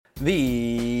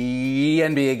The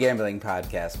NBA Gambling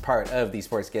Podcast, part of the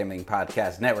Sports Gambling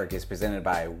Podcast Network, is presented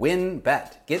by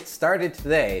WynnBET. Get started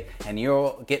today and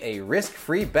you'll get a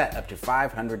risk-free bet up to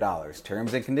 $500.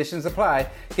 Terms and conditions apply.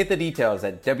 Get the details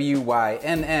at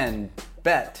wynnbet.com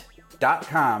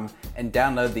and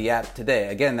download the app today.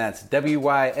 Again, that's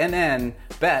wynnbet.com.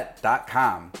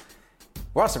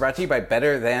 We're also brought to you by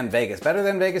Better Than Vegas. Better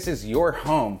Than Vegas is your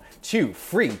home to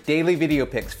free daily video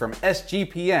picks from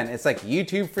SGPN. It's like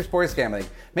YouTube for sports gambling.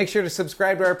 Make sure to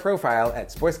subscribe to our profile at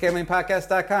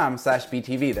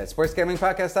sportsgamblingpodcast.com/BTV. That's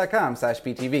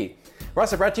sportsgamblingpodcast.com/BTV. We're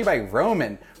also brought to you by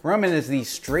Roman. Roman is the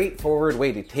straightforward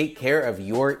way to take care of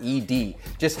your ED.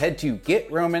 Just head to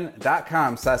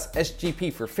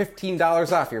getroman.com/SGP for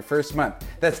 $15 off your first month.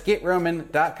 That's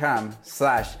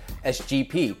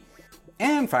getroman.com/SGP.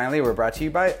 And finally, we're brought to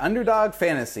you by Underdog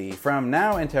Fantasy. From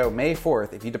now until May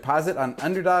 4th, if you deposit on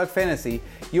Underdog Fantasy,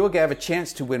 you will have a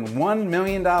chance to win $1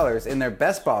 million in their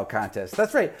best ball contest.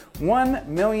 That's right, $1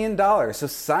 million. So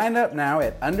sign up now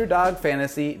at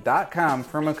UnderdogFantasy.com,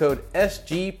 promo code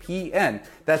SGPN.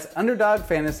 That's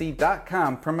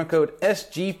UnderdogFantasy.com, promo code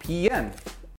SGPN.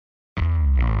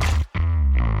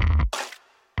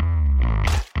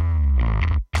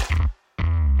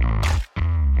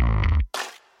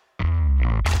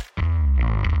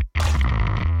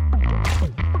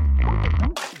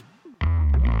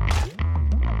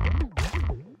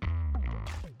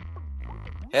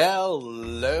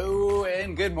 Hello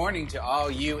and good morning to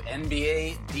all you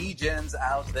NBA degens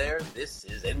out there. This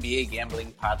is NBA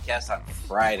Gambling Podcast on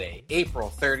Friday,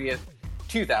 April 30th,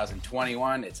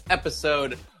 2021. It's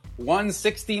episode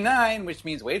 169, which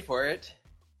means, wait for it,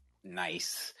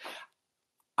 nice.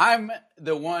 I'm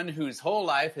the one whose whole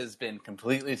life has been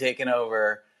completely taken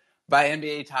over by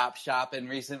NBA Top Shop in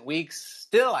recent weeks.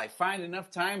 Still, I find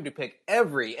enough time to pick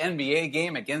every NBA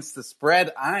game against the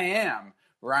spread. I am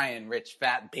Ryan Rich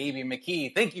Fat Baby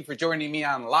McKee. Thank you for joining me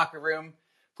on Locker Room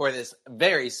for this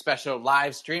very special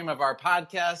live stream of our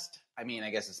podcast. I mean,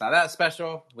 I guess it's not that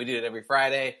special. We do it every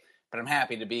Friday, but I'm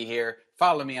happy to be here.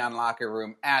 Follow me on Locker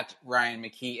Room at Ryan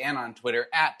McKee and on Twitter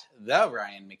at The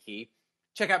Ryan McKee.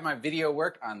 Check out my video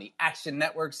work on the Action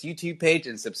Network's YouTube page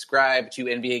and subscribe to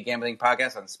NBA Gambling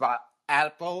Podcast on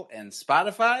Apple and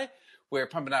Spotify. We're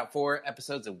pumping out 4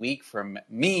 episodes a week from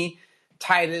me,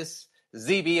 Titus,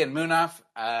 ZB, and Munaf.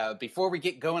 Before we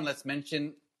get going, let's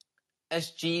mention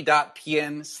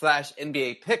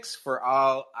sg.pn/NBA picks for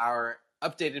all our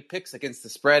updated picks against the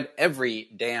spread every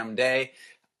damn day.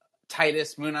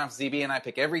 Titus, Munaf, ZB, and I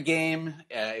pick every game.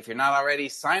 If you're not already,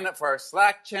 sign up for our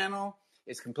Slack channel.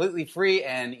 It's completely free,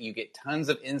 and you get tons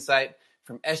of insight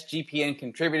from SGPN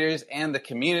contributors and the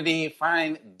community.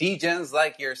 Find degens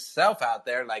like yourself out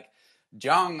there, like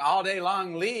Jong All Day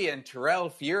Long Lee and Terrell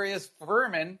Furious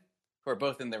Furman, who are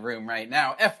both in the room right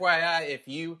now. FYI, if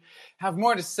you have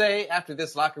more to say after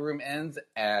this Locker Room ends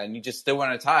and you just still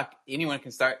want to talk, anyone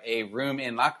can start a room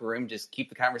in Locker Room. Just keep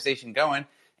the conversation going.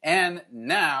 And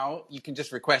now you can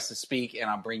just request to speak, and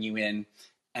I'll bring you in,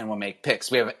 and we'll make picks.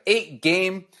 We have an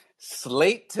 8-game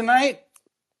slate tonight.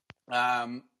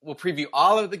 We'll preview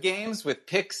all of the games with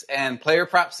picks and player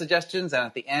prop suggestions, and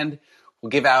at the end,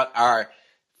 we'll give out our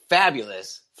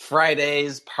fabulous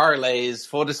Fridays parlays.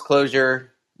 Full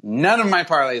disclosure, none of my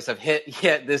parlays have hit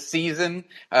yet this season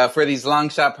for these long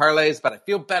shot parlays, but I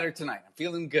feel better tonight. I'm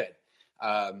feeling good.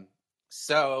 And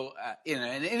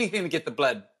anything to get the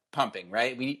blood pumping,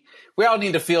 right? We all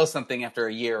need to feel something after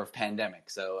a year of pandemic.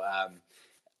 So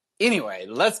anyway,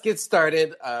 let's get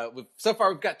started. So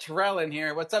far, we've got Terrell in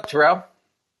here. What's up, Terrell?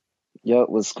 Yo,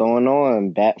 what's going on?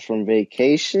 Back from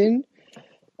vacation.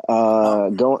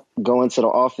 Going to the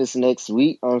office next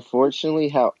week, unfortunately.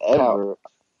 However,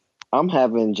 I'm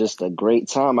having just a great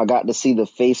time. I got to see the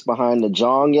face behind the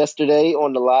Jong yesterday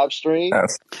on the live stream.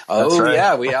 That's right.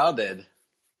 Yeah, we all did.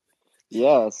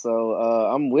 Yeah, so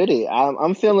I'm with it.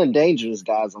 I'm feeling dangerous,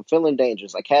 guys. I'm feeling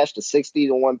dangerous. I cashed a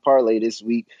 60-1 parlay this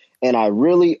week, and I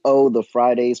really owe the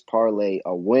Fridays parlay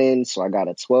a win. So I got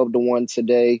a 12-1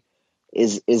 today.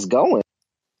 Is going.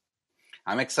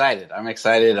 I'm excited.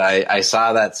 I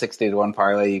saw that 60-1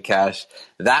 parlay you cashed.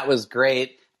 That was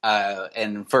great.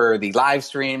 And for the live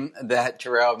stream that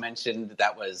Terrell mentioned,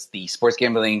 that was the Sports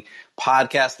Gambling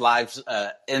Podcast live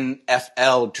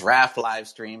NFL draft live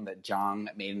stream that Jong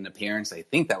made an appearance. I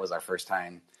think that was our first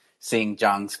time seeing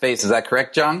Jong's face. Is that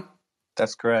correct, Jong?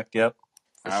 That's correct. Yep.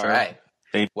 All right.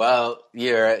 Well,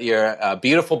 you're a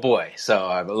beautiful boy, so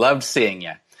I've loved seeing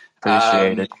you.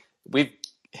 Appreciate it.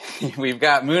 We've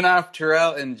got Munaf,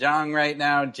 Terrell, and Jong right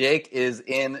now. Jake is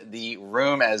in the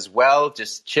room as well,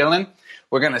 just chilling.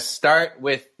 We're going to start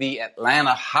with the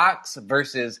Atlanta Hawks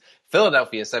versus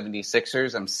Philadelphia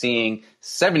 76ers. I'm seeing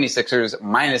 76ers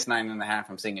minus 9.5.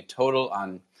 I'm seeing a total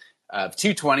of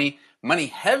 220. Money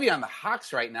heavy on the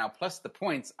Hawks right now, plus the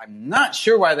points. I'm not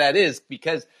sure why that is,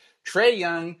 because Trae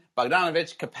Young,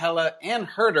 Bogdanovich, Capella, and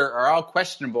Herter are all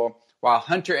questionable, while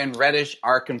Hunter and Reddish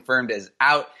are confirmed as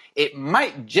out. It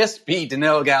might just be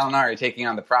Danilo Gallinari taking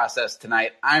on the process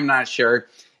tonight. I'm not sure.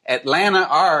 Atlanta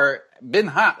are been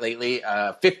hot lately,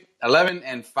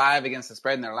 11-5 against the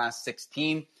spread in their last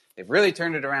 16. They've really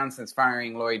turned it around since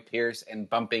firing Lloyd Pierce and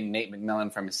bumping Nate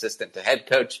McMillan from assistant to head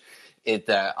coach. It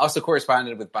also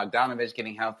corresponded with Bogdanovich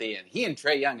getting healthy, and he and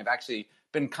Trae Young have actually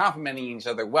been complimenting each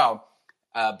other well.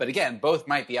 But again, both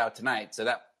might be out tonight, so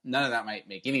that none of that might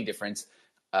make any difference.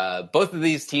 Both of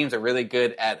these teams are really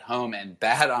good at home and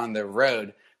bad on the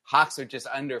road. Hawks are just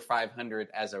under 500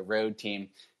 as a road team.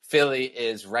 Philly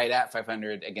is right at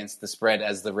 500 against the spread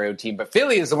as the road team, but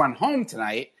Philly is the one home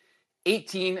tonight.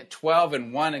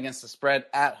 18-12-1 against the spread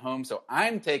at home, so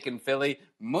I'm taking Philly.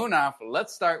 Munaf,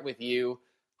 let's start with you.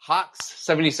 Hawks,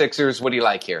 76ers, what do you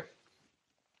like here?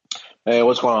 Hey,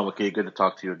 what's going on, McKee? Good to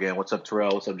talk to you again. What's up,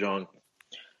 Terrell? What's up, John?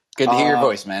 Good to hear your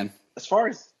voice, man. As far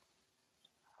as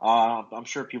I'm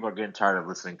sure people are getting tired of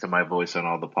listening to my voice on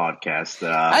all the podcasts.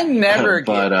 I never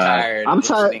get tired of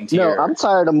listening to your... I'm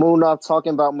tired of Moonoff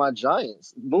talking about my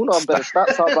Giants. Moonoff better stop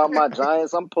talking about my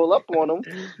Giants. I'm pull up on him.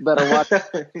 Better watch.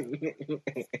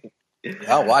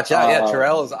 Oh, watch out. Yeah,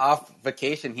 Terrell is off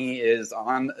vacation. He is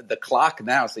on the clock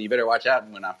now, so you better watch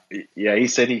out, Moonoff. Yeah, he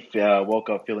said he woke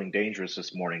up feeling dangerous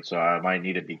this morning, so I might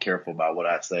need to be careful about what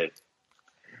I said.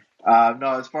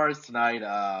 No, as far as tonight,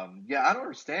 yeah, I don't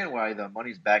understand why the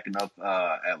money's backing up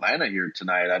Atlanta here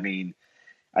tonight. I mean,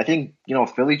 I think,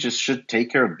 Philly just should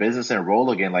take care of business and roll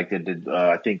again like they did,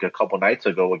 I think, a couple nights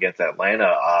ago against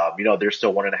Atlanta. They're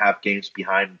still 1.5 games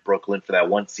behind Brooklyn for that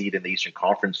one seed in the Eastern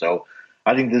Conference. So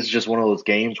I think this is just one of those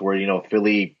games where,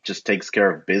 Philly just takes care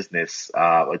of business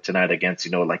tonight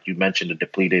against, like you mentioned, a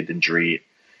depleted,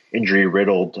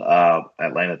 injury-riddled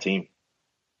Atlanta team.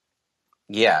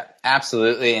 Yeah,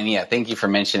 absolutely. And yeah, thank you for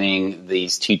mentioning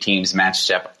these two teams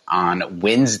matched up on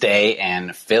Wednesday,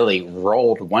 and Philly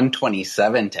rolled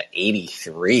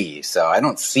 127-83. So I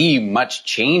don't see much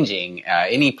changing.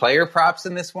 Any player props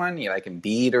in this one? You like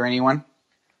Embiid or anyone?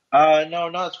 No,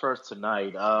 not as far as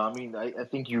tonight. I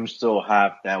think you still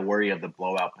have that worry of the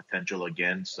blowout potential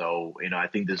again. So, I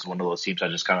think this is one of those teams I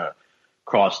just kind of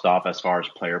crossed off as far as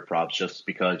player props, just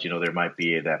because, there might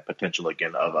be that potential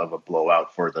again of a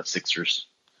blowout for the Sixers.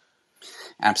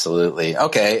 Absolutely.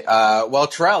 Okay. Well,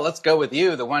 Terrell, let's go with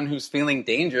you, the one who's feeling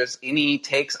dangerous. Any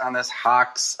takes on this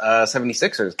Hawks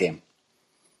 76ers game?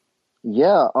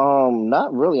 Yeah,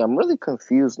 not really. I'm really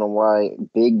confused on why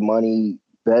big money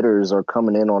bettors are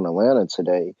coming in on Atlanta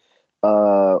today.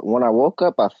 When I woke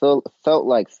up, I felt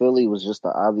like Philly was just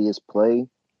the obvious play.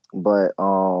 But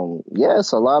yeah,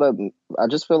 it's a lot of. I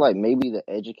just feel like maybe the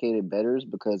educated bettors,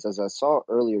 because as I saw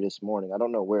earlier this morning, I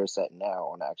don't know where it's at now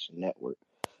on Action Network,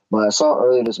 but I saw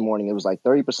earlier this morning it was like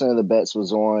 30% of the bets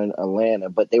was on Atlanta,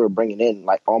 but they were bringing in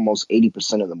like almost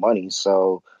 80% of the money.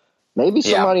 So maybe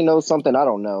somebody knows something I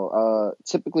don't know.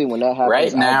 Typically, when that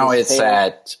happens, right now it's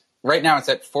at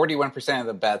 41% of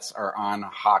the bets are on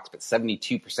Hawks, but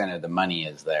 72% of the money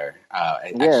is there.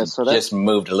 So just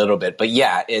moved a little bit, but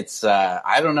yeah, it's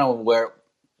I don't know where.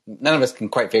 None of us can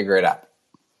quite figure it out.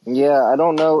 Yeah, I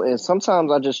don't know, and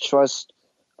sometimes I just trust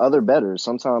other bettors.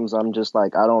 Sometimes I'm just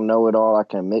like, I don't know it all. I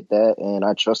can admit that, and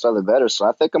I trust other bettors. So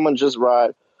I think I'm gonna just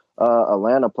ride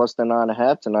Atlanta plus the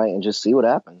 9.5 tonight and just see what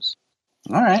happens.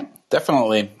 All right,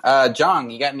 definitely.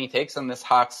 John, you got any takes on this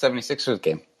Hawks 76ers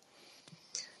game?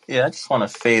 Yeah, I just want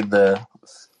to fade the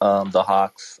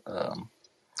Hawks. I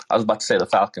was about to say the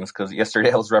Falcons because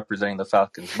yesterday I was representing the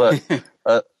Falcons, but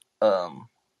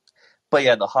but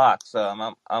yeah, the Hawks.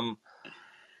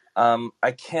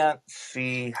 I can't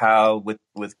see how with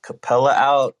Capella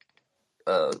out,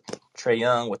 Trae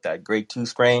Young with that grade 2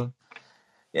 sprain.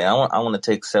 Yeah, I want to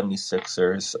take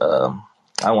 76ers.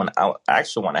 I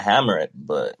actually want to hammer it,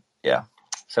 but yeah,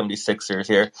 76ers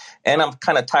here. And I'm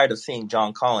kind of tired of seeing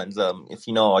John Collins. If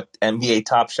you know NBA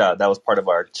Top Shot, that was part of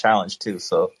our challenge too.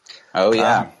 So,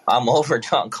 I'm over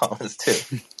John Collins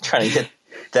too, trying to get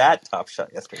that Top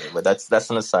Shot yesterday. But that's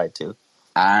an aside too.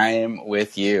 I'm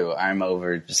with you. I'm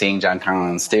over seeing John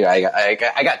Collins too. I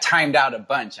got timed out a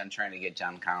bunch on trying to get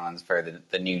John Collins for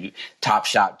the new Top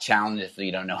Shot challenge. If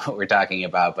you don't know what we're talking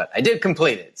about, but I did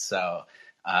complete it. So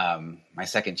my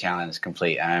second challenge is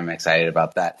complete. I'm excited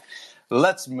about that.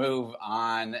 Let's move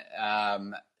on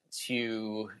again,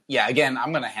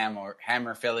 I'm going to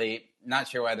hammer Philly. Not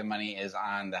sure why the money is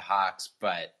on the Hawks,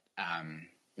 but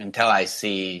until I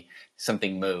see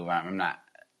something move, I'm not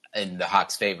in the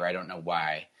Hawks' favor. I don't know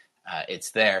why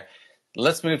it's there.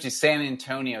 Let's move to San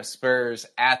Antonio Spurs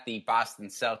at the Boston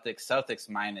Celtics. Celtics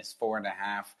minus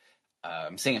 4.5.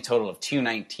 I'm seeing a total of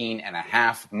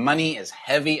 219.5. Money is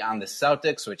heavy on the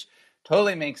Celtics, which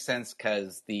totally makes sense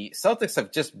because the Celtics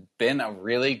have just been a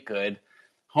really good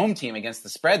home team against the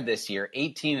spread this year,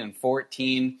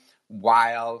 18-14,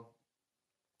 while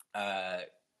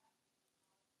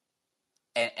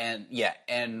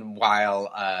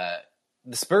while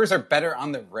the Spurs are better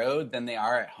on the road than they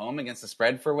are at home against the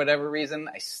spread for whatever reason,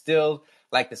 I still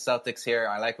like the Celtics here.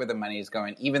 I like where the money is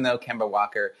going, even though Kemba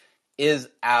Walker is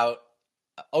out.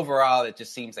 Overall, it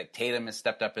just seems like Tatum has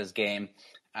stepped up his game.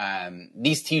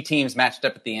 These two teams matched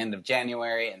up at the end of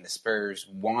January, and the Spurs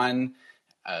won.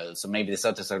 So maybe the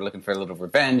Celtics are looking for a little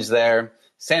revenge there.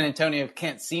 San Antonio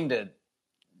can't seem to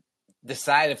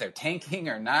decide if they're tanking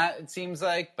or not, it seems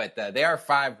like. But they are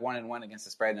 5-1-1 against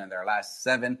the spread in their last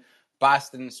 7.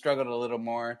 Boston struggled a little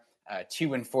more,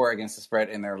 2-4 against the spread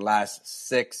in their last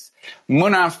 6.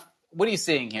 Munaf, what are you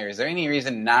seeing here? Is there any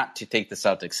reason not to take the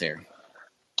Celtics here?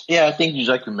 Yeah, I think,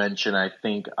 like you mentioned, I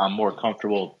think I'm more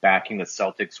comfortable backing the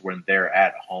Celtics when they're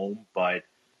at home. But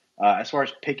as far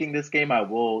as picking this game, I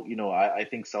will, I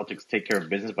think Celtics take care of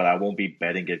business, but I won't be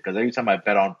betting it because every time I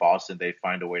bet on Boston, they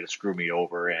find a way to screw me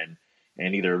over and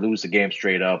either lose the game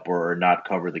straight up or not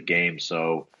cover the game.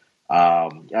 So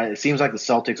it seems like the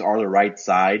Celtics are the right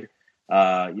side.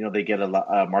 They get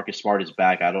Marcus Smart is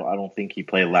back. I don't think he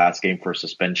played last game for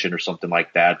suspension or something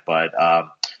like that, but.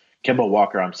 Kemba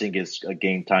Walker, I'm seeing is a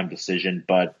game time decision,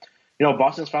 but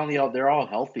Boston's finally out. They're all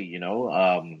healthy. You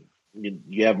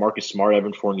have Marcus Smart,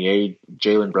 Evan Fournier,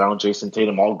 Jaylen Brown, Jason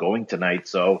Tatum all going tonight,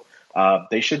 so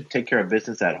they should take care of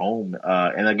business at home.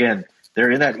 And again, they're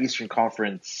in that Eastern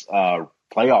Conference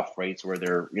playoff race where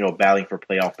they're battling for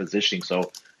playoff positioning.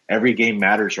 So every game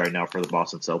matters right now for the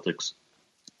Boston Celtics.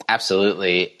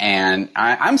 Absolutely. And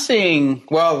I'm seeing,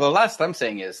 well, the last I'm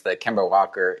seeing is that Kemba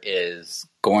Walker is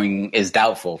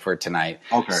doubtful for tonight.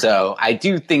 Okay. So I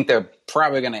do think they're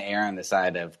probably going to err on the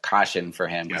side of caution for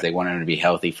him because they want him to be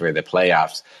healthy for the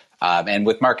playoffs. And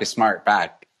with Marcus Smart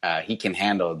back, he can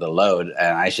handle the load.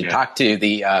 And I should talk to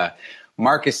the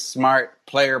Marcus Smart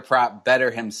player prop better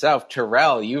himself.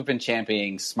 Terrell, you've been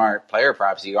championing Smart player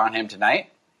props. Are you on him tonight?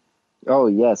 Oh,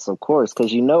 yes, of course,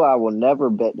 because I will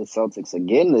never bet the Celtics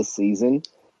again this season.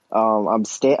 I've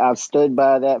stood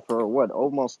by that for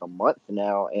almost a month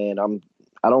now, and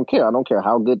I don't care. I don't care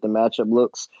how good the matchup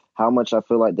looks, how much I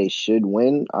feel like they should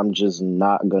win. I'm just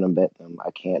not gonna bet them. I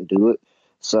can't do it.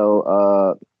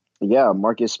 So,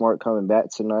 Marcus Smart coming back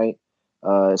tonight.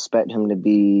 Expect him to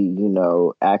be,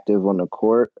 active on the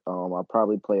court. I'll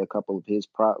probably play a couple of his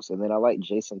props, and then I like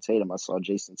Jason Tatum. I saw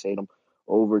Jason Tatum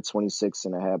over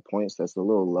 26.5 points. That's a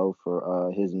little low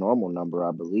for his normal number,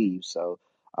 I believe. So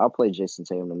I'll play Jason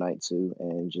Tatum tonight too,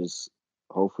 and just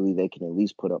hopefully they can at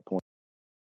least put up points.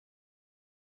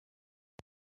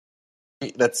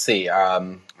 Let's see.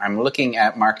 I'm looking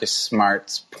at Marcus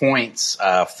Smart's points,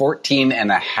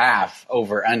 14.5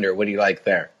 over under. What do you like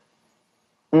there?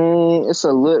 It's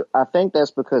a little. I think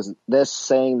that's because they're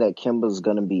saying that Kemba's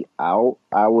going to be out.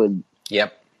 I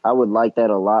would like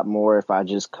that a lot more if I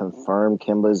just confirm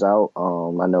Kemba's out.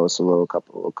 I know it's a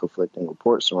couple of conflicting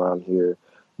reports around here,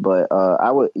 but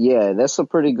that's a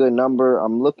pretty good number.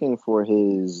 I'm looking for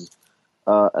his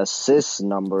assist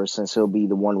number since he'll be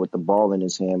the one with the ball in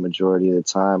his hand majority of the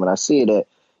time, and I see it at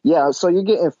so you're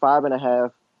getting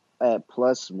 5.5 at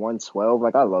plus 112.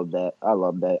 Like I love that.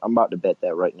 I'm about to bet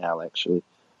that right now, actually.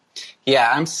 Yeah,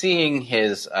 I'm seeing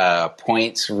his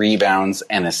points, rebounds,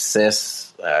 and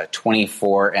assists,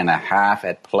 24.5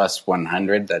 at plus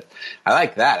 100. I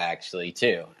like that, actually,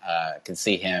 too. I can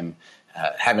see him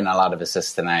having a lot of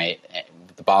assists tonight.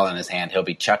 With the ball in his hand, he'll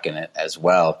be chucking it as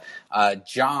well.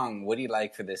 Jong, what do you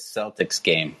like for this Celtics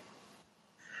game?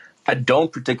 I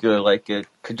don't particularly like it,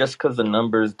 just because the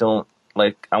numbers don't,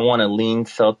 I want to lean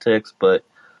Celtics, but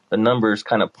the numbers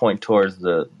kind of point towards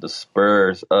the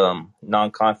Spurs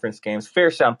non-conference games. Fair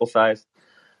sample size.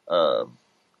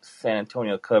 San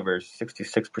Antonio covers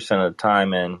 66% of the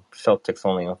time, and Celtics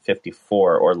only on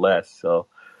 54 or less. So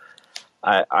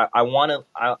I want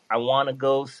to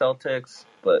go Celtics,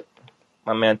 but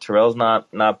my man Terrell's not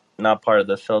part of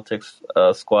the Celtics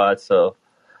squad. So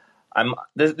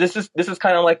this is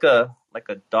kind of like a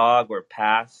dog or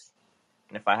pass.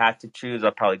 And if I had to choose,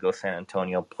 I'd probably go San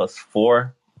Antonio plus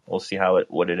 4. We'll see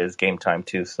what it is game time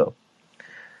too. So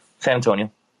San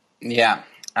Antonio. Yeah.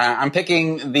 I'm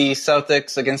picking the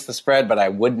Celtics against the spread, but I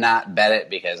would not bet it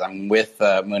because I'm with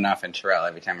Munaf and Terrell.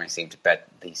 Every time I seem to bet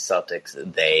the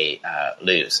Celtics, they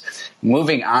lose.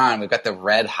 Moving on, we've got the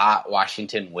red-hot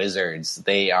Washington Wizards.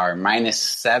 They are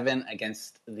 -7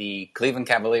 against the Cleveland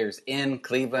Cavaliers in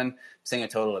Cleveland, seeing a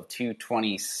total of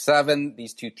 227.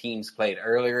 These two teams played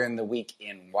earlier in the week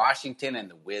in Washington, and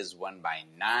the Wiz won by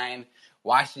 9.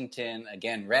 Washington,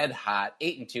 again, red-hot,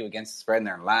 8-2 against the spread in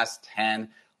their last 10.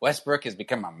 Westbrook has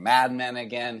become a madman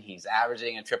again. He's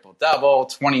averaging a triple-double,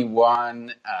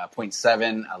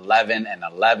 21.7, 11, and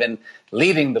 11,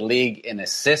 leading the league in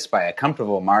assists by a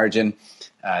comfortable margin.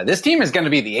 This team is going to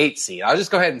be the 8th seed. I'll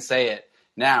just go ahead and say it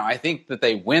now. I think that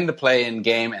they win the play-in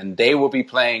game, and they will be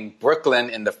playing Brooklyn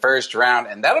in the first round,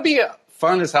 and that'll be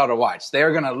fun as hell to watch. They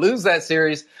are going to lose that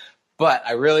series, but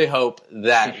I really hope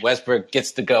that Westbrook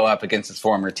gets to go up against his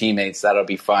former teammates. That'll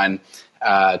be fun.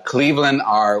 Cleveland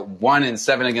are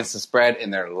 1-7 against the spread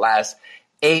in their last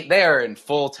 8. They are in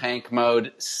full tank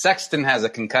mode. Sexton has a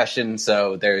concussion,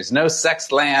 so there's no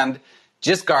Sexland,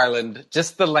 just Garland,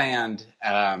 just the land.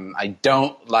 I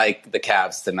don't like the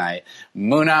Cavs tonight.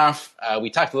 Munaf, we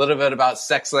talked a little bit about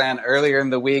Sexland earlier in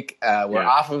the week. We're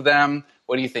off of them.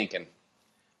 What are you thinking?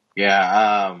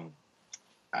 Yeah,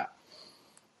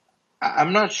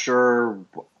 I'm not sure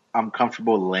I'm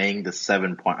comfortable laying the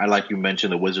 7 point. I like you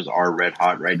mentioned the Wizards are red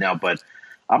hot right now, but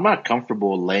I'm not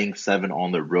comfortable laying 7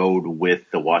 on the road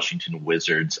with the Washington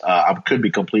Wizards. I could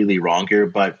be completely wrong here,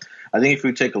 but I think if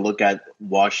we take a look at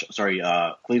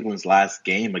Cleveland's last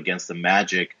game against the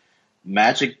Magic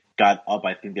got up.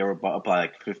 I think they were up by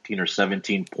like 15 or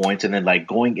 17 points, and then like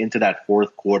going into that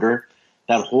fourth quarter,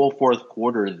 that whole fourth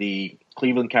quarter, the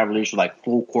Cleveland Cavaliers were like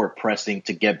full court pressing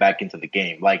to get back into the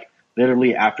game. Like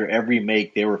literally after every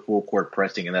make, they were full court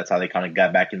pressing, and that's how they kind of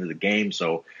got back into the game.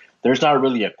 So there's not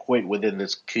really a quit within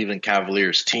this Cleveland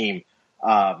Cavaliers team.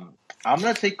 I'm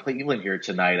going to take Cleveland here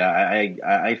tonight.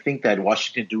 I think that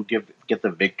Washington do get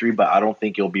the victory, but I don't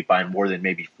think it'll be by more than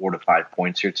maybe 4 to 5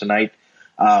 points here tonight.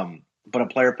 But a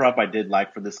player prop I did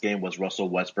like for this game was Russell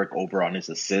Westbrook over on his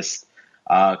assists.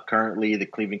 Currently, the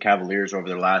Cleveland Cavaliers over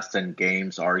their last 10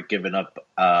 games are giving up,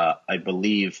 I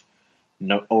believe,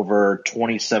 over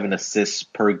 27 assists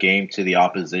per game to the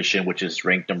opposition, which is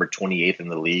ranked number 28th in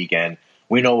the league. And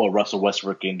we know what Russell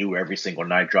Westbrook can do every single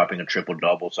night, dropping a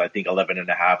triple-double. So I think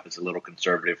 11.5 is a little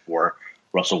conservative for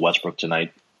Russell Westbrook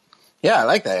tonight. Yeah, I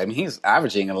like that. I mean, he's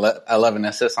averaging 11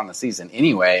 assists on the season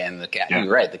anyway, and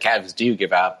you're right, the Cavs do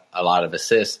give out a lot of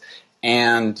assists.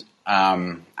 And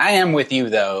I am with you,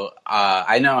 though.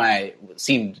 I know I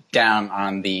seemed down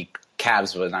on the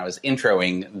Cavs when I was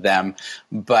introing them,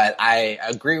 but I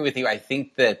agree with you. I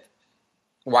think that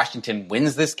Washington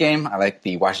wins this game. I like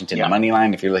the Washington money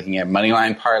line if you're looking at money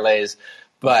line parlays.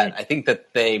 But I think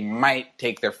that they might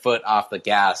take their foot off the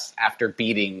gas after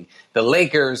beating the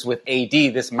Lakers with AD.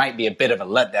 This might be a bit of a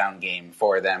letdown game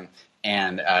for them.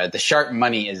 And the sharp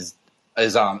money is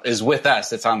with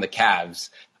us. It's on the Cavs.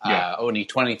 Only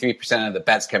 23% of the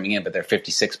bets coming in, but they're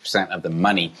 56% of the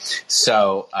money.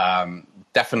 So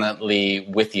definitely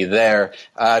with you there.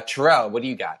 Terrell, what do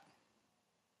you got?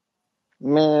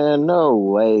 Man, no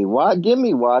way. Why? Give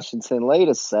me Washington. Lay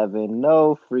to 7.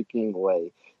 No freaking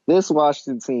way. This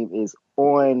Washington team is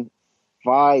on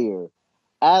fire.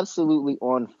 Absolutely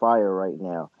on fire right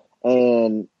now.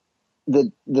 And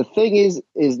the thing is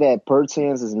that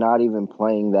Bertans is not even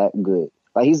playing that good.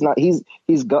 Like he's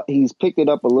picked it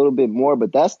up a little bit more,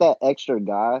 but that's that extra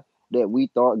guy that we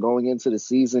thought going into the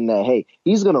season that, hey,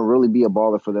 he's going to really be a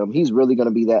baller for them. He's really going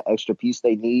to be that extra piece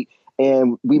they need.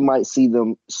 And we might see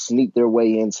them sneak their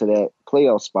way into that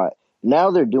playoff spot.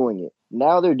 Now they're doing it.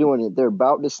 They're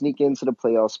about to sneak into the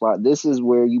playoff spot. This is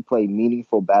where you play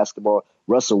meaningful basketball.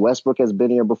 Russell Westbrook has been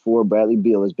here before. Bradley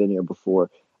Beal has been here before.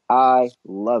 I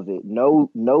love it.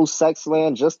 No sex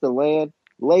land, just the land.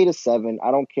 Lay to 7.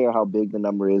 I don't care how big the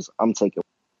number is. I'm taking.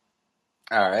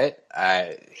 All right.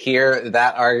 I hear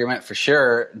that argument for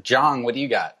sure. John, what do you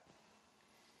got?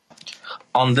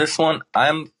 On this one,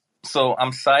 I'm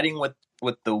siding with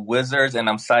the Wizards, and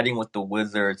I'm siding with the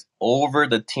Wizards over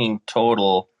the team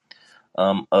total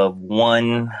of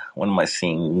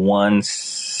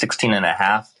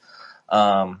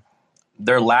 116.5.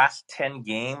 Their last 10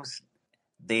 games,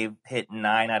 they've hit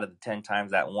 9 out of the 10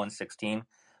 times that 116.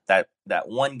 That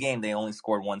one game they only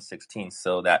scored 116.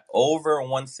 So that over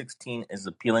 116 is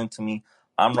appealing to me.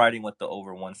 I'm riding with the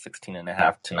over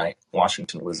 116.5 tonight.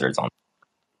 Washington Wizards on.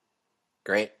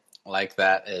 Great. Like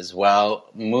that as well.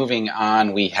 Moving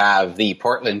on, we have the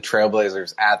Portland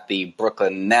Trailblazers at the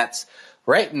Brooklyn Nets.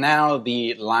 Right now,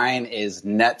 the line is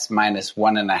Nets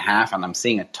 -1.5, and I'm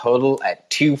seeing a total at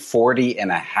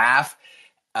 240.5.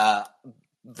 Uh,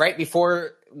 right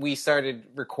before we started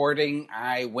recording,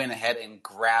 I went ahead and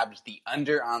grabbed the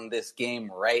under on this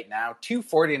game right now.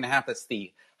 240.5. That's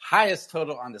the highest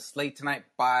total on the slate tonight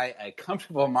by a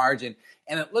comfortable margin.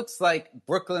 And it looks like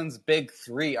Brooklyn's big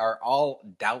three are all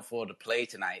doubtful to play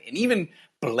tonight. And even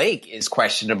Blake is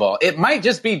questionable. It might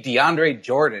just be DeAndre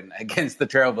Jordan against the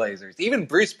Trailblazers. Even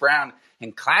Bruce Brown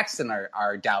and Claxton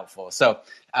are doubtful. So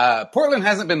Portland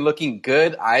hasn't been looking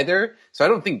good either. So I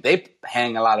don't think they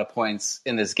hang a lot of points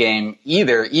in this game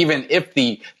either, even if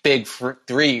the big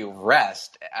three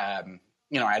rest.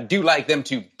 I do like them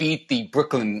to beat the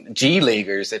Brooklyn G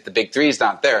Leaguers if the big three is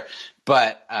not there.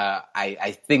 But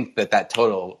I think that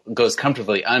total goes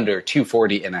comfortably under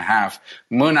 240.5.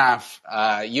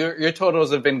 Munaf, your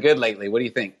totals have been good lately. What do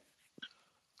you think?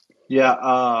 Yeah,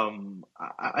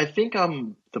 I think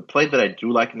the play that I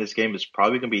do like in this game is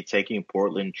probably going to be taking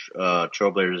Portland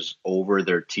Trailblazers over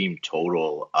their team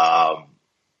total.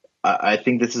 I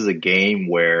think this is a game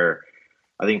where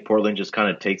I think Portland just kind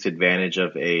of takes advantage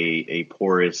of a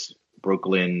porous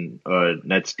Brooklyn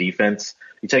Nets defense.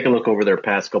 You take a look over their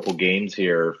past couple games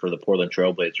here for the Portland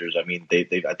Trailblazers. I mean,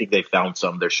 I think they found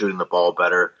some. They're shooting the ball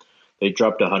better. They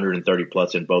dropped 130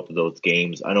 plus in both of those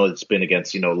games. I know it's been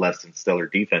against less than stellar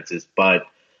defenses, but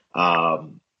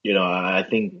I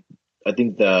think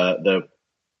the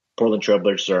Portland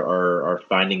Trailblazers are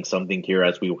finding something here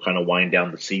as we kind of wind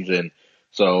down the season.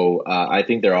 So I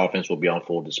think their offense will be on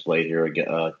full display here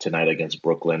tonight against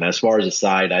Brooklyn. As far as the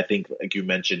side, I think, like you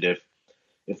mentioned, if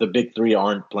the big three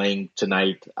aren't playing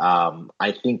tonight,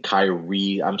 I think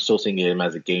Kyrie, I'm still seeing him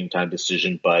as a game time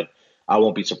decision, but I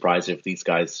won't be surprised if these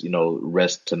guys,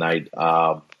 rest tonight.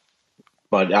 But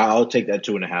I'll take that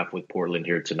 2.5 with Portland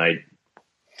here tonight.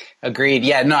 Agreed.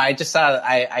 Yeah, no, I just saw,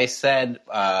 I said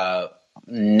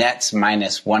Nets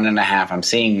minus 1.5. I'm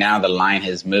seeing now the line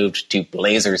has moved to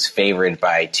Blazers favored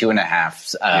by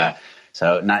 2.5. Yeah.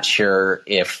 So not sure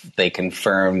if they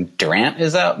confirmed Durant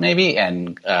is out maybe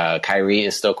and Kyrie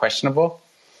is still questionable.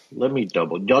 Let me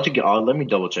double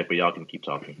check, but y'all can keep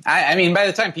talking. I mean, by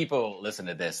the time people listen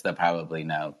to this, they'll probably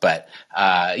know. But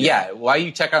yeah, while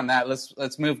you check on that,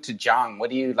 let's move to Jong. What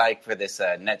do you like for this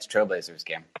Nets Trailblazers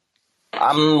game?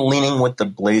 I'm leaning with the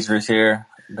Blazers here.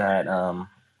 That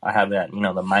I have that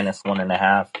the minus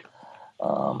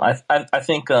 1.5. I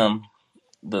think the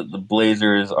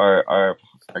Blazers are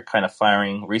kind of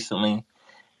firing recently,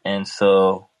 and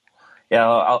so yeah,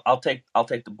 I'll take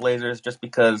the Blazers just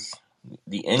because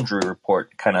the injury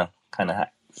report kind of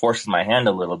forces my hand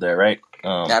a little there, right?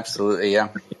 Absolutely, yeah.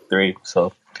 3.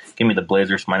 So give me the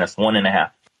Blazers minus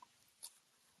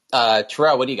 1.5.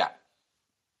 Terrell, what do you got?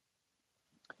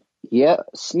 Yeah,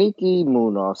 sneaky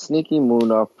moon off,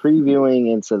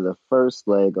 previewing into the first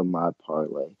leg of my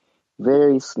parlay.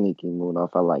 Very sneaky moon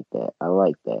off. I like that.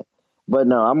 But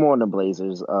no, I'm on the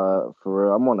Blazers. For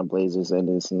real, I'm on the Blazers, and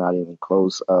it's not even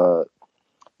close.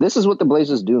 This is what the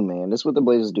Blazers do, man. This is what the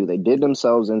Blazers do. They dig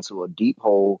themselves into a deep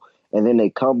hole, and then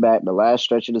they come back the last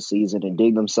stretch of the season and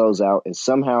dig themselves out and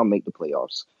somehow make the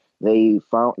playoffs. They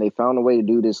found a way to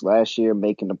do this last year,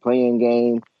 making the play-in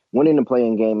game, winning the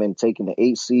play-in game, and taking the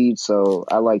 8th seed. So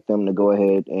I like them to go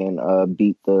ahead and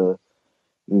beat the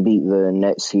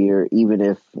Nets here, even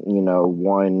if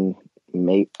one.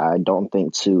 I don't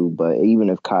think 2, but even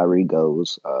if Kyrie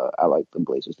goes, I like the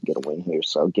Blazers to get a win here.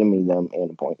 So give me them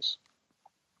and the points.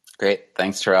 Great.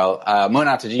 Thanks, Terrell.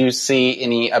 Mona, did you see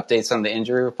any updates on the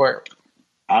injury report?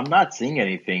 I'm not seeing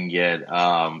anything yet.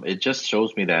 It just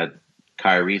shows me that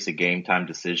Kyrie's a game time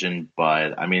decision.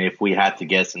 But I mean, if we had to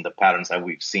guess in the patterns that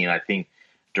we've seen, I think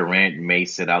Durant may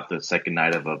sit out the second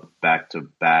night of a back to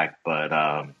back.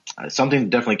 But something to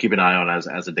definitely keep an eye on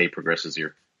as the day progresses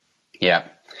here. Yeah.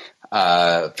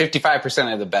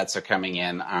 55% of the bets are coming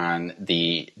in on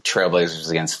the Trailblazers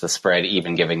against the spread,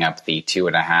 even giving up the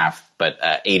 2.5, but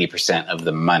 80% of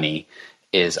the money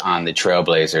is on the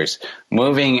Trailblazers.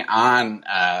 Moving on,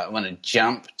 I want to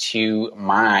jump to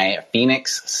my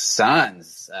Phoenix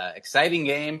Suns. Exciting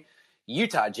game.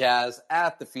 Utah Jazz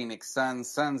at the Phoenix Suns.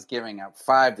 Suns giving up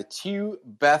 5, the 2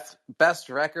 best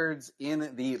records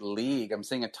in the league. I'm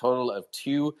seeing a total of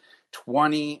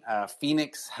 220.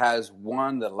 Phoenix has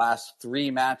won the last 3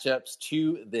 matchups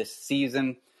to this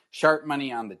season. Sharp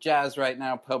money on the Jazz right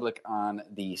now, public on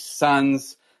the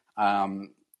Suns. The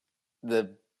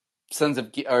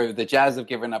Jazz have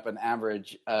given up an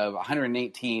average of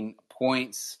 118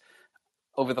 points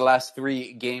over the last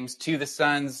 3 games to the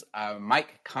Suns.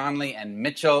 Mike Conley and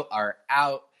Mitchell are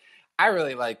out. I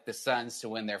really like the Suns to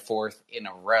win their 4th in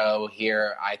a row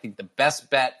here. I think the best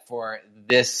bet for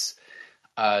this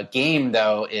game,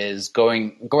 though, is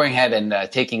going ahead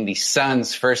and taking the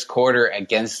Suns first quarter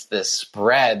against the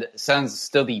spread. Suns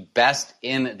still the best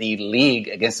in the league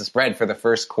against the spread for the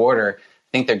first quarter.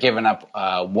 I think they're giving up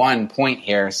 1 point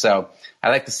here. So I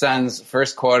like the Suns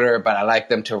first quarter, but I like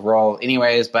them to roll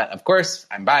anyways. But, of course,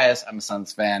 I'm biased. I'm a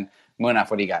Suns fan. Munaf,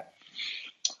 what do you got?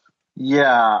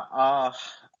 Yeah,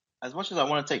 as much as I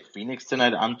want to take Phoenix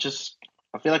tonight,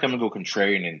 I feel like I'm gonna go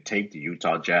contrarian and take the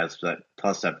Utah Jazz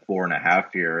plus at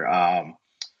 4.5 here.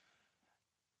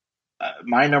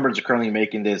 My numbers are currently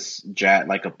making this Jazz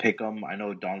like a pick 'em. I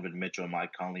know Donovan Mitchell and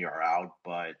Mike Conley are out,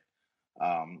 but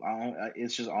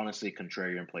it's just honestly a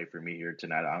contrarian play for me here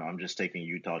tonight. I'm just taking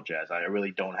Utah Jazz. I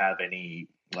really don't have any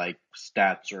like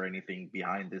stats or anything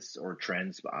behind this or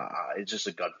trends. It's just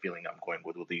a gut feeling I'm going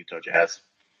with the Utah Jazz.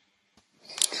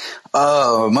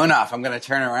 Oh, Munaf, I'm going to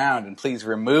turn around and please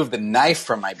remove the knife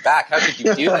from my back. How could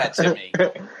you do that to me?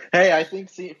 Hey, I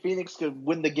think Phoenix could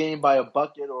win the game by a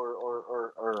bucket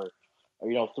or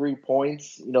 3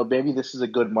 points. Maybe this is a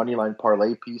good money line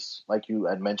parlay piece, like you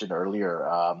had mentioned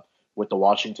earlier, with the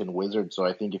Washington Wizards. So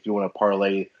I think if you want to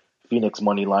parlay Phoenix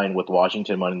money line with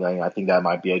Washington money line, I think that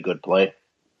might be a good play.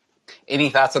 Any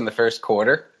thoughts on the first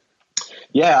quarter?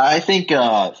 Yeah, I think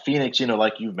Phoenix,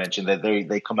 like you mentioned, that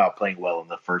they come out playing well in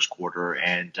the first quarter,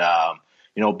 and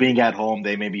being at home,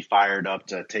 they may be fired up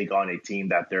to take on a team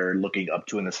that they're looking up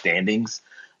to in the standings.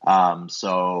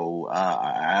 So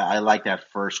I like that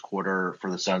first quarter for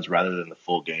the Suns rather than the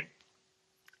full game.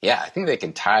 Yeah, I think they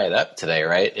can tie it up today,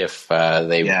 right? If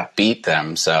they beat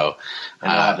them, so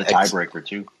and they'll have the tiebreaker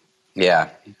too. Yeah,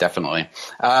 definitely.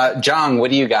 John,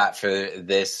 what do you got for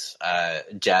this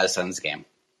Jazz Suns game?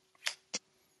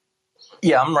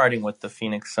 Yeah, I'm riding with the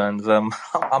Phoenix Suns. I'm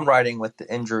riding with the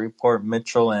injury report.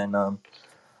 Mitchell and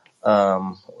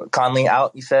Conley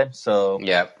out. You said so.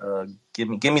 Yeah. Give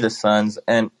me the Suns,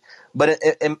 but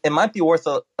it might be worth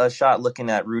a shot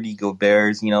looking at Rudy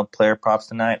Gobert's player props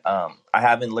tonight. I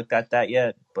haven't looked at that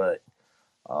yet, but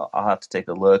I'll have to take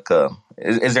a look.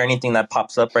 Is there anything that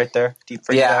pops up right there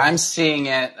for you guys? I'm seeing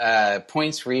it.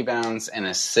 Points, rebounds, and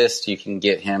assists. You can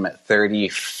get him at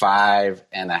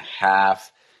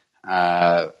 35.5.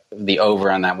 The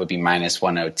over on that would be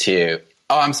 -102.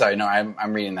 Oh, I'm sorry. No,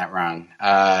 I'm reading that wrong.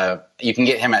 You can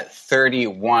get him at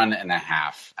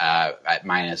 31.5 at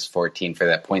 -14 for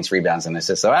that points, rebounds, and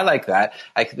assists. So I like that.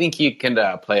 I think you can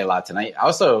play a lot tonight.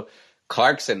 Also,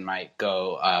 Clarkson might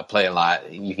go play a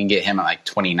lot. You can get him at like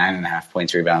 29.5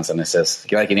 points, rebounds, and assists.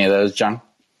 Do you like any of those, John?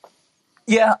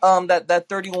 Yeah, that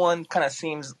 31 kind of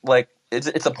seems like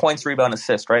it's a points, rebound,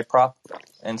 assist, right, prop?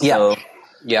 And so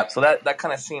so that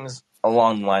kind of seems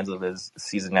along the lines of his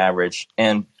season average.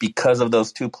 And because of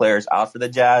those two players out for the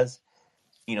Jazz,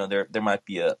 there might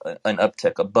be an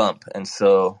uptick, a bump. And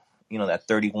so, that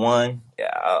 31,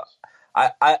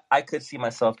 I could see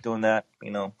myself doing that.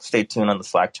 Stay tuned on the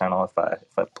Slack channel if I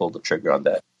pull the trigger on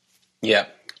that. Yeah,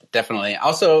 definitely.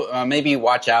 Also, maybe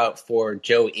watch out for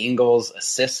Joe Ingles'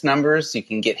 assist numbers. You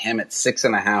can get him at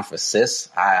 6.5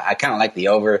 assists. I kind of like the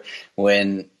over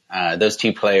when those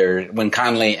two players, when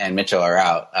Conley and Mitchell are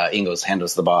out. Ingles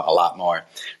handles the ball a lot more.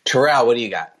 Terrell, what do you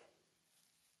got?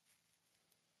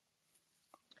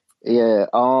 Yeah,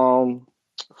 for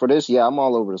this, I'm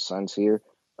all over the Suns here.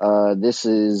 This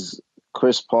is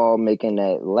Chris Paul making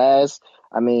that last,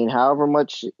 however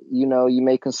much, you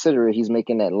may consider it, he's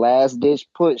making that last ditch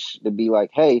push to be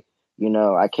like, hey,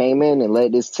 I came in and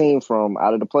led this team from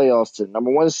out of the playoffs to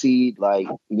number 1 seed, like,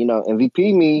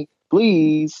 MVP me,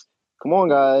 please. Come on,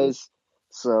 guys.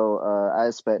 So I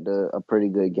expect a pretty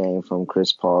good game from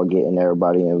Chris Paul, getting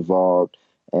everybody involved,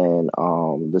 and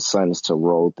the Suns to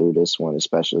roll through this one,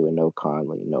 especially with no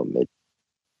Conley, no Mitchell.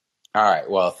 All right.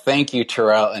 Well, thank you,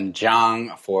 Terrell and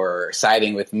Jong, for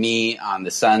siding with me on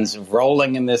the Suns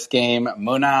rolling in this game.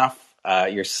 Munaf,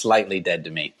 you're slightly dead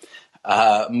to me.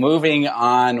 Moving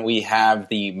on, we have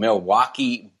the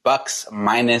Milwaukee Bucks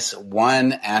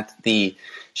 -1 at the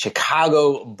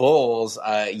Chicago Bulls.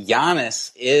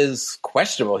 Giannis is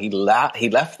questionable. He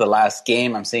left the last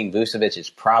game. I'm seeing Vucevic is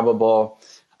probable.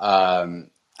 Levine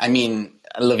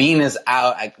is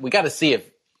out. We got to see if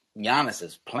Giannis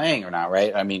is playing or not,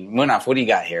 right? Munaf, what do you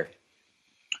got here?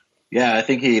 Yeah, I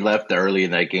think he left early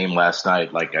in that game last night.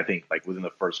 I think within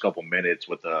the first couple minutes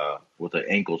with an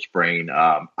ankle sprain.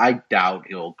 I doubt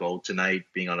he'll go tonight,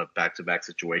 being on a back-to-back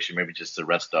situation, maybe just to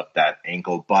rest up that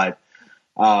ankle. But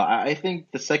I think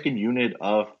the second unit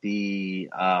of the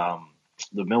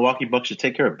Milwaukee Bucks should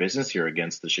take care of business here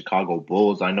against the Chicago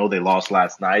Bulls. I know they lost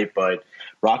last night, but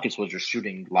Rockets was just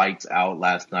shooting lights out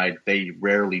last night. They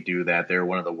rarely do that. They're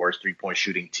one of the worst three-point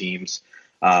shooting teams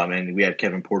And we had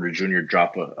Kevin Porter Jr.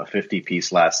 drop a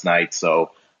 50-piece last night.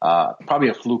 So probably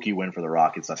a fluky win for the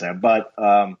Rockets last night. But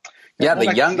yeah, going the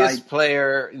back to youngest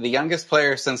tonight,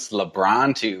 player since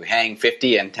LeBron to hang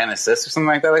 50 and 10 assists or something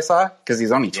like that. I saw because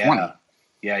he's only 20.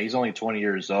 yeah, he's only 20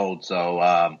 years old.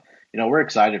 So we're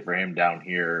excited for him down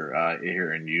here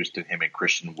in Houston, him and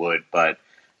Christian Wood. But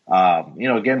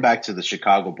getting back to the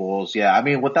Chicago Bulls, yeah, I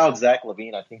mean, without Zach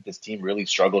LaVine, I think this team really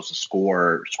struggles to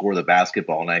score the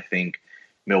basketball, and I think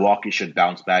Milwaukee should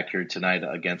bounce back here tonight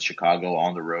against Chicago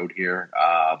on the road here.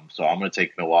 So I'm going to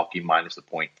take Milwaukee minus the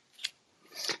point.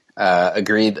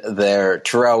 Agreed there.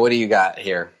 Terrell, what do you got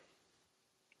here?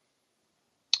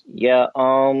 Yeah,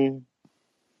 I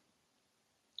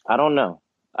don't know.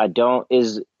 I don't.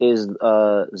 Is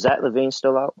Zach LaVine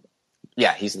still out?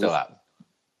 Yeah, he's still out.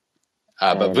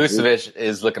 But And Vucevic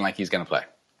is looking like he's going to play.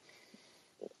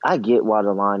 I get why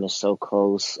the line is so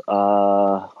close.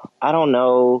 I don't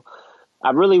know.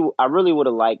 I really would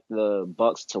have liked the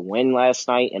Bucks to win last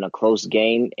night in a close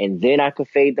game, and then I could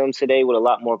fade them today with a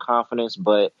lot more confidence.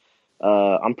 But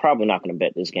I'm probably not going to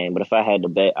bet this game. But if I had to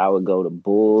bet, I would go to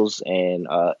Bulls, and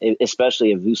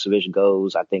especially if Vucevic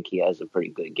goes, I think he has a pretty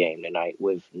good game tonight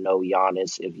with no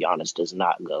Giannis. If Giannis does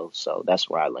not go, so that's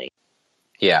where I lean.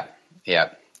 Yeah.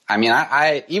 I mean,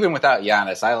 I even without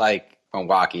Giannis, I like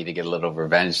Milwaukee to get a little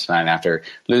revenge tonight after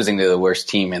losing to the worst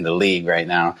team in the league right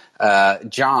now.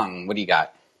 John, what do you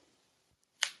got?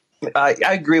 I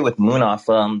agree with Munaf.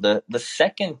 The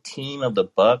second team of the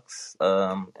Bucks,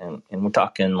 and we're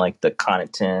talking like the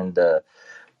Connaughton, the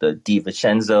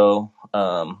DiVincenzo,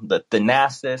 the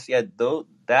Nasus. Yeah,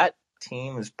 that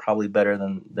team is probably better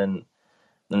than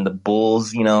the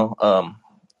Bulls.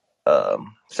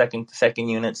 Second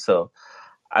unit. So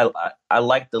I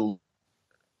like the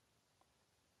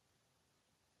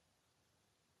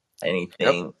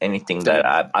anything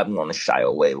that I'm going to shy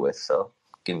away with. So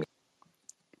give me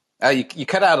You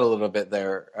cut out a little bit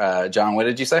there, John. What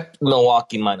did you say?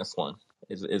 Milwaukee -1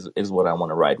 is what I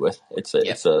want to ride with. It's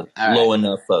a low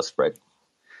enough spread.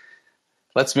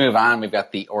 Let's move on. We've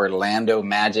got the Orlando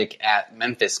Magic at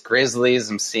Memphis Grizzlies.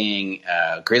 I'm seeing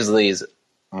Grizzlies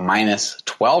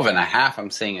 -12.5. I'm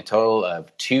seeing a total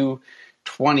of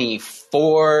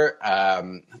 224.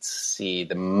 Let's see.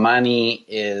 The money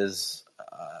is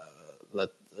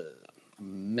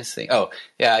missing. Oh,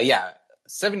 yeah.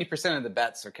 70% of the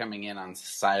bets are coming in on the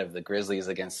side of the Grizzlies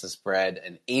against the spread,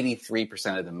 and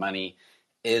 83% of the money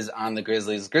is on the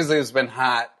Grizzlies. Grizzlies have been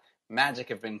hot. Magic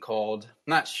have been cold.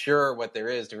 Not sure what there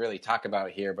is to really talk about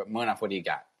here, but Munaf, what do you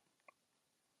got?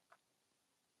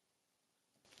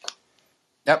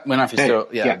 Yep, Munaf, you're still...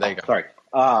 Yeah, there you go. Sorry.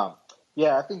 I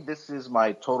think this is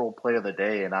my total play of the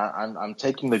day, and I'm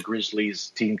taking the Grizzlies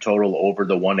team total over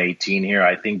the 118 here.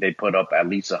 I think they put up at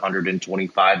least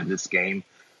 125 in this game.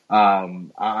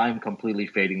 I'm completely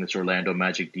fading this Orlando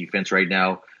Magic defense right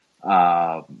now.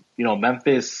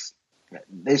 Memphis,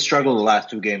 they struggled the last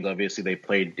two games. Obviously, they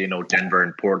played, Denver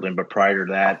and Portland, but prior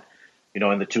to that,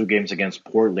 in the two games against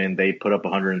Portland, they put up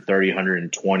 130,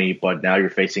 120, but now you're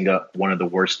facing up one of the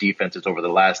worst defenses over the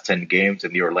last 10 games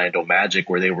in the Orlando Magic,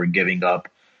 where they were giving up,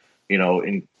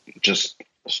 in just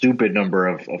a stupid number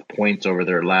of points over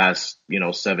their last,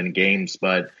 7 games.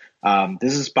 But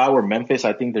this is a spot where Memphis,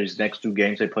 I think these next two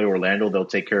games they play Orlando, they'll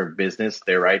take care of business.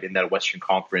 They're right in that Western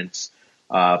Conference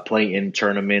play-in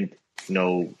tournament,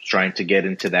 trying to get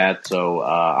into that. So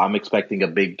I'm expecting a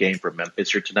big game for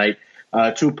Memphis here tonight.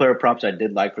 2 player props I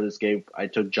did like for this game. I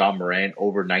took John Morant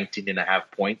over 19.5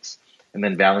 points, and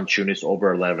then Valanciunas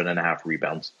over 11.5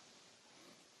 rebounds.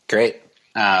 Great.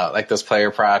 Like those player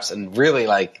props, and really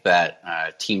like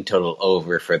that team total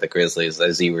over for the Grizzlies,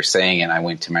 as you were saying, and I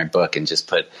went to my book and just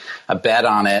put a bet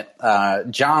on it.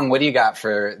 John, what do you got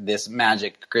for this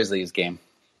Magic Grizzlies game?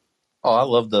 Oh, I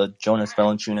love the Jonas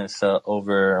Valanciunas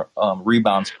over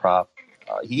rebounds prop.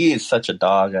 He is such a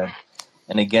dog,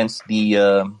 and against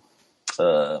the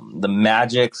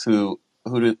Magics, who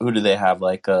do they have?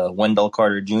 Like Wendell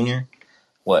Carter Jr.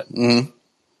 What? Mm-hmm.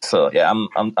 So yeah,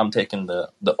 I'm taking the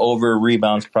over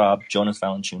rebounds prop, Jonas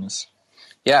Valanciunas.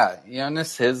 Yeah,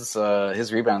 Jonas,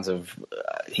 his rebounds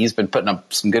he's been putting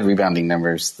up some good rebounding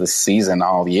numbers this season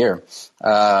all year.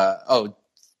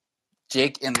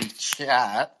 Jake in the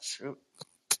chat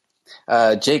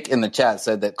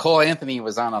said that Cole Anthony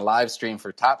was on a live stream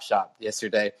for Top Shop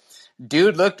yesterday.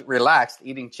 Dude looked relaxed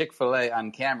eating Chick-fil-A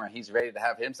on camera. He's ready to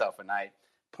have himself a night.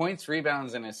 Points,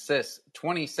 rebounds, and assists,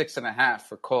 26.5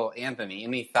 for Cole Anthony.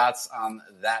 Any thoughts on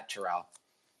that, Terrell?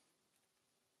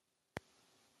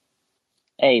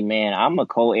 Hey, man, I'm a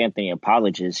Cole Anthony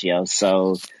apologist, yo.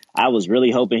 So I was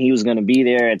really hoping he was going to be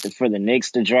there for the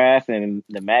Knicks to draft, and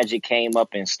the Magic came up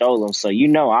and stole him. So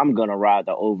I'm going to ride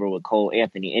the over with Cole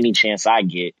Anthony any chance I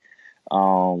get.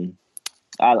 Um,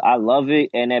 I love it,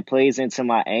 and that plays into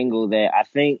my angle that I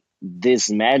think this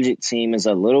Magic team is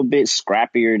a little bit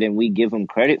scrappier than we give them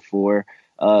credit for.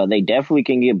 They definitely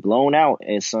can get blown out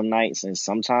at some nights and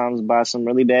sometimes by some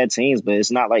really bad teams, but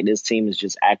it's not like this team is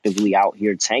just actively out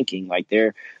here tanking. Like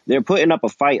they're putting up a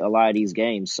fight a lot of these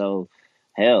games. So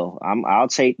hell, I'll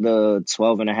take the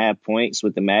 12.5 points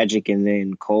with the Magic and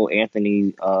then Cole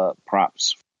Anthony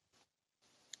props.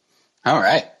 All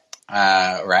right.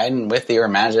 Riding with your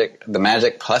Magic, the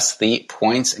Magic plus the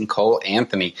points and Cole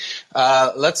Anthony.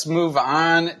 Let's move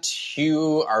on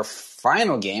to our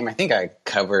final game. I think I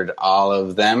covered all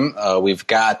of them. We've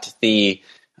got the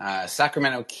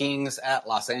Sacramento Kings at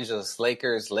Los Angeles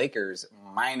Lakers. Lakers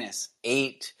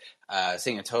 -8,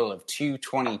 seeing a total of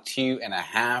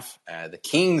 222.5. The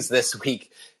Kings this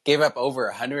week gave up over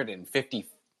 150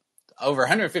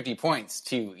 points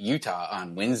to Utah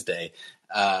on Wednesday.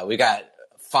 We got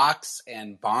Fox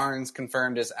and Barnes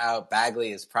confirmed as out.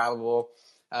 Bagley is probable.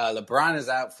 LeBron is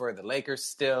out for the Lakers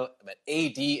still, but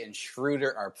AD and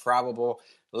Schroeder are probable.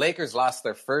 Lakers lost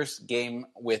their first game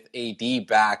with AD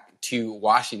back to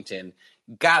Washington.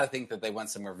 Gotta think that they want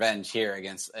some revenge here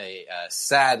against a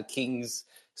sad Kings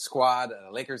squad.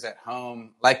 Lakers at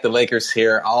home, like the Lakers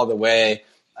here all the way,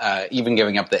 even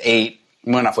giving up the 8.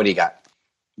 Munaf, what do you got?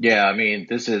 Yeah, I mean,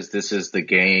 this is the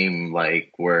game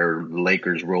like where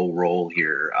Lakers roll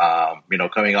here.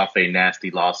 Coming off a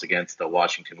nasty loss against the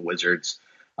Washington Wizards,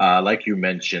 like you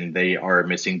mentioned, they are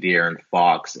missing De'Aaron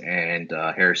Fox and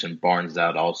Harrison Barnes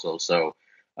out also. So,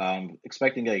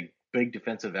 expecting a big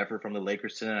defensive effort from the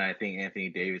Lakers tonight. I think Anthony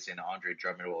Davis and Andre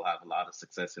Drummond will have a lot of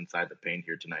success inside the paint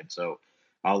here tonight. So,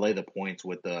 I'll lay the points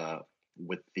with the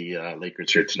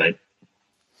Lakers here tonight.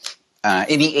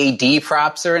 Any AD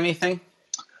props or anything?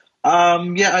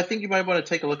 Yeah, I think you might want to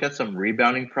take a look at some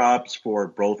rebounding props for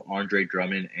both Andre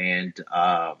Drummond and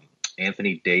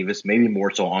Anthony Davis. Maybe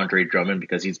more so Andre Drummond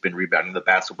because he's been rebounding the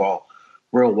basketball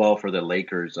real well for the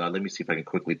Lakers. Let me see if I can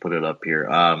quickly put it up here.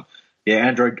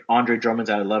 Andre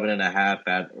Drummond's at 11.5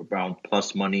 at around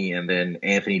plus money, and then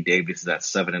Anthony Davis is at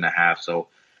 7.5. So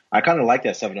I kind of like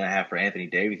that 7.5 for Anthony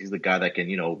Davis. He's the guy that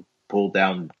can pull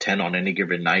down 10 on any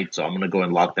given night. So I'm going to go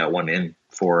and lock that one in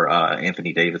for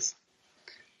Anthony Davis.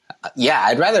 Yeah,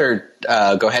 I'd rather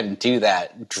go ahead and do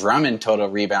that. Drummond total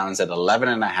rebounds at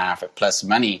 11.5 at plus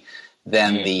money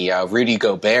than the Rudy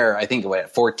Gobert. I think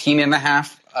at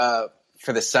 14.5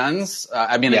 for the Suns.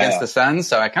 Against the Suns.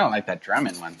 So I kind of like that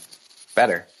Drummond one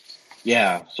better.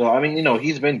 Yeah. So I mean,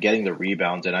 he's been getting the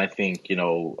rebounds, and I think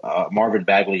Marvin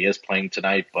Bagley is playing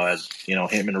tonight, but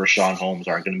him and Rashawn Holmes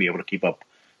aren't going to be able to keep up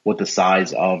with the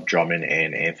size of Drummond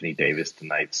and Anthony Davis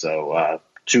tonight. So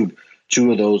two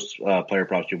of those player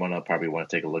props you probably want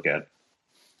to take a look at.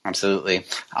 Absolutely.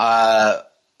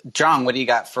 John, what do you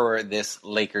got for this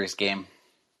Lakers game?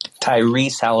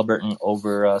 Tyrese Halliburton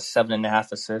over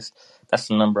 7.5 assists. That's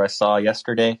the number I saw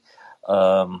yesterday.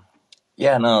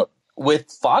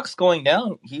 With Fox going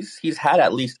down, he's had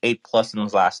at least 8+ in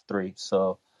his last 3.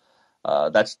 So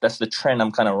that's the trend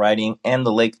I'm kind of riding. And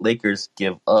the Lakers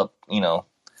give up,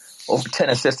 over 10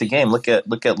 assists a game. Look at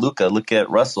Luka. Look at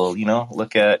Russell.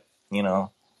 Look at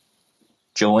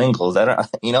Joe Ingles.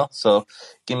 So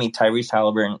give me Tyrese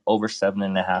Halliburton over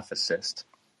 7.5 assists.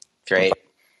 Great.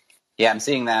 Yeah, I'm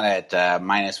seeing that at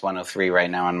 -103 right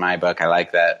now in my book. I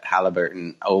like that.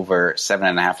 Halliburton over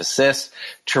 7.5 assists.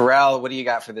 Terrell, what do you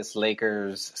got for this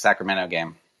Lakers-Sacramento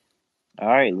game? All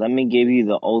right, let me give you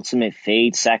the ultimate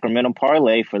fade Sacramento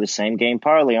parlay for the same game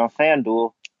parlay on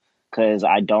FanDuel. Because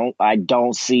I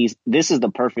don't see this is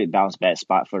the perfect bounce back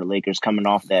spot for the Lakers coming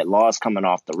off that loss, coming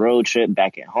off the road trip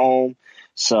back at home.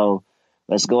 So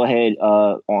let's go ahead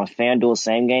on FanDuel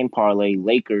same game parlay.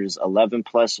 Lakers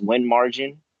 11+ win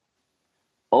margin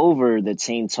over the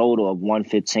team total of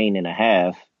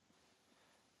 115.5.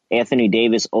 Anthony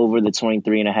Davis over the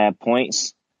 23.5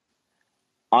 points.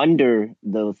 Under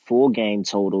the full game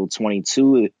total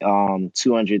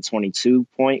 222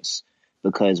 points.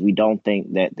 Because we don't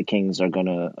think that the Kings are going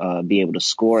to be able to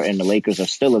score, and the Lakers are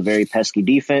still a very pesky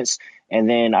defense. And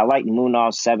then I like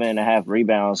Munaf's 7.5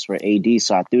 rebounds for AD,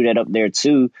 so I threw that up there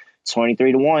too,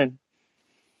 23-1.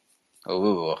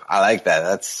 Ooh, I like that.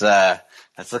 That's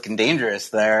looking dangerous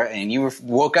there. And you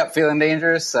woke up feeling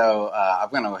dangerous, so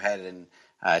I'm going to go ahead and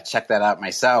check that out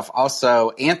myself. Also,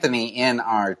 Anthony in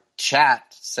our chat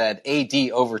said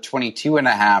AD over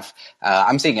 22.5.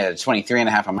 I'm seeing it at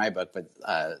 23.5 on my book, but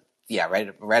yeah,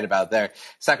 right about there.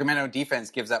 Sacramento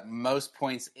defense gives up most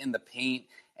points in the paint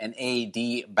and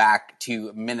AD back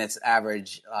to minutes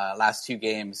average last 2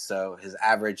 games. So his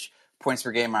average points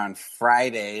per game on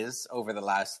Fridays over the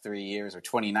last 3 years are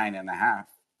 29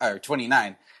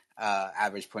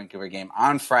 average point per game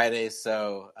on Fridays.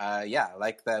 So I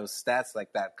like those stats,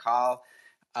 like that call.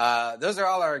 Those are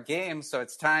all our games, so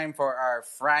it's time for our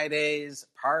Fridays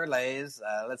parlays.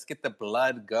 Let's get the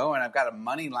blood going. I've got a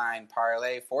money line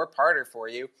parlay, 4-parter for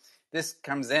you. This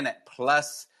comes in at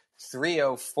plus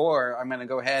 304. I'm going to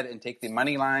go ahead and take the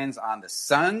money lines on the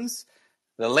Suns,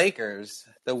 the Lakers,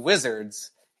 the Wizards,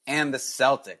 and the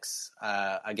Celtics.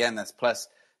 Again, that's plus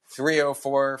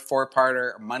 304,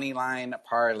 4-parter money line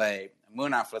parlay.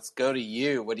 Munaf, let's go to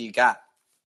you. What do you got?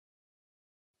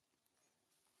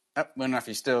 Oh, Munaf,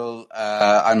 you're still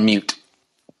on mute.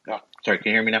 Oh, sorry,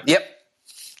 can you hear me now? Yep.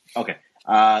 Okay.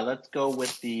 Let's go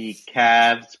with the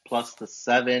Cavs plus the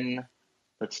 7.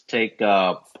 Let's take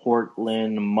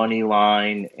Portland money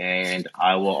line, and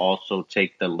I will also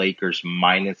take the Lakers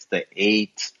minus the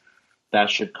 8.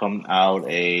 That should come out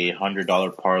a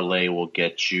 $100 parlay will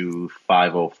get you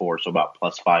 504, so about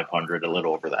plus 500, a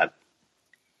little over that.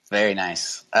 Very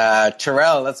nice.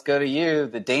 Terrell, let's go to you.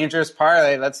 The dangerous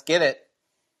parlay. Let's get it.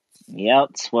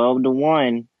 Yep,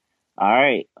 12-1. All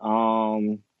right.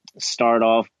 Start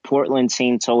off Portland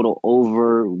team total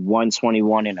over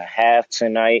 121.5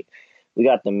 tonight. We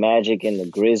got the Magic and the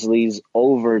Grizzlies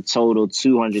over total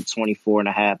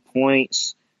 224.5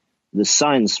 points. The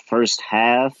Suns first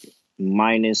half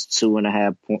minus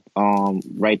 2.5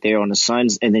 right there on the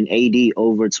Suns, and then AD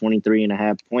over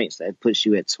 23.5 points. That puts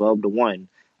you at 12-1.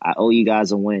 I owe you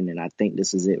guys a win, and I think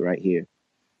this is it right here.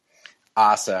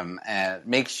 Awesome. And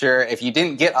make sure if you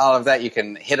didn't get all of that, you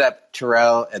can hit up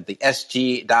Terrell at the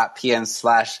sg.pn/Slack.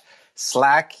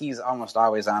 He's almost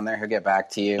always on there. He'll get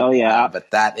back to you. Oh, yeah. But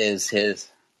that is his.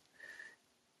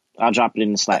 I'll drop it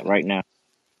in the Slack right now.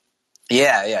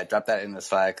 Yeah. Drop that in the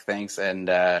Slack. Thanks.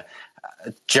 And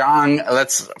John,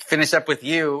 let's finish up with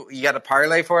you. You got a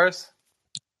parlay for us?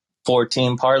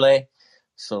 4-team parlay.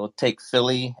 So take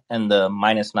Philly and the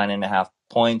minus 9.5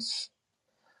 points.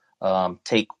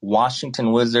 Take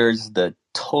Washington Wizards, the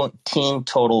team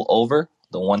total over,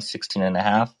 the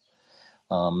 116.5.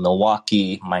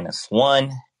 Milwaukee minus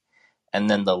 1. And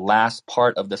then the last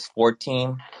part of this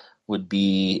 4-team would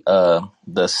be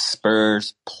the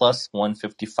Spurs plus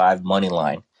 155 money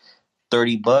line.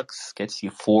 $30 gets you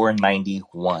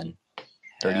 491.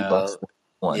 $30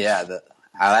 once. Yeah,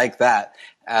 I like that.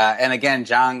 And again,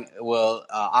 John will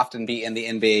often be in the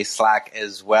NBA Slack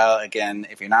as well. Again,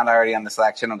 if you're not already on the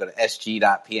Slack channel, go to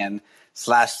sg.pn/Slack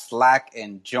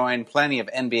and join. Plenty of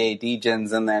NBA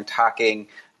DJs in there talking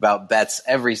about bets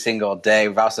every single day.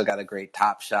 We've also got a great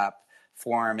Top Shop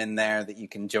forum in there that you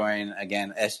can join.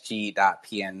 Again,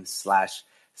 sg.pn/Slack.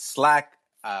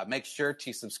 Make sure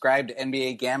to subscribe to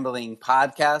NBA Gambling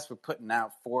Podcast. We're putting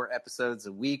out 4 episodes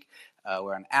a week.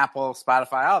 We're on Apple,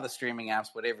 Spotify, all the streaming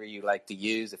apps, whatever you like to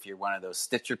use. If you're one of those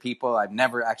Stitcher people, I've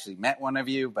never actually met one of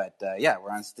you, but we're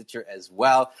on Stitcher as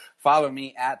well. Follow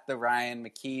me at the Ryan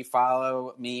McKee.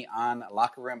 Follow me on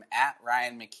Locker Room at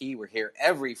Ryan McKee. We're here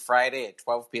every Friday at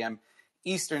 12 p.m.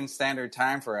 Eastern Standard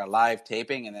Time for a live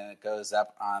taping, and then it goes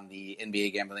up on the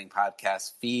NBA Gambling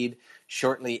Podcast feed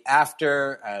shortly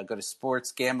after. Go to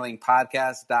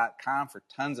sportsgamblingpodcast.com for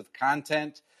tons of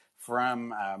content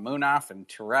from Munaf and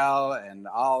Terrell and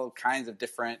all kinds of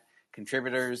different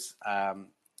contributors.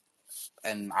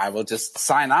 And I will just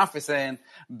sign off by saying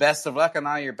best of luck on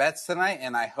all your bets tonight,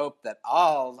 and I hope that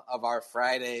all of our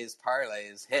Fridays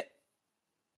parlays hit.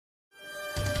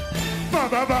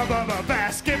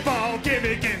 Basketball,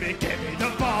 gimme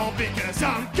the ball because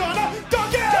I'm gonna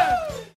dunk it!